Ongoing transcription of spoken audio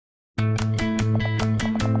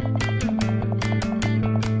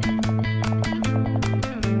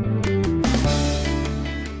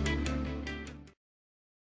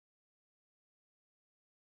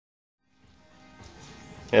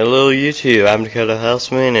Hello YouTube, I'm Dakota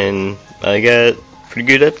Houseman and I got a pretty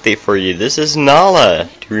good update for you. This is Nala.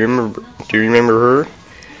 Do you remember her?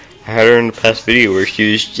 I had her in the past video where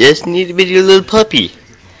she was just a itty bitty little puppy.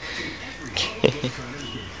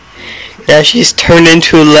 Now she's turned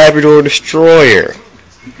into a Labrador Destroyer.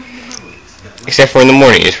 Except for in the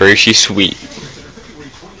mornings where she's sweet.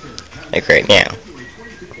 Like right now.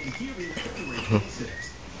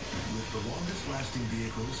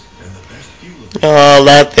 Oh,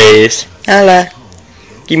 lap face. Nala.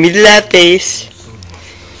 Give me the lap face.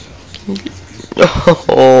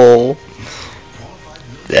 Oh.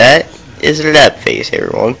 That is a lap face,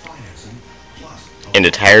 everyone. And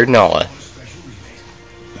a tired Nala.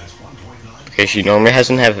 Because she normally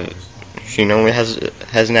hasn't have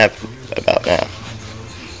about now.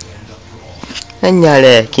 Hi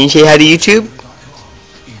Nala, can you say hi to YouTube?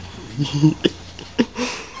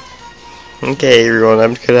 Okay everyone,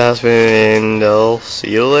 I'm Dakota Houseman and I'll see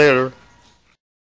you later.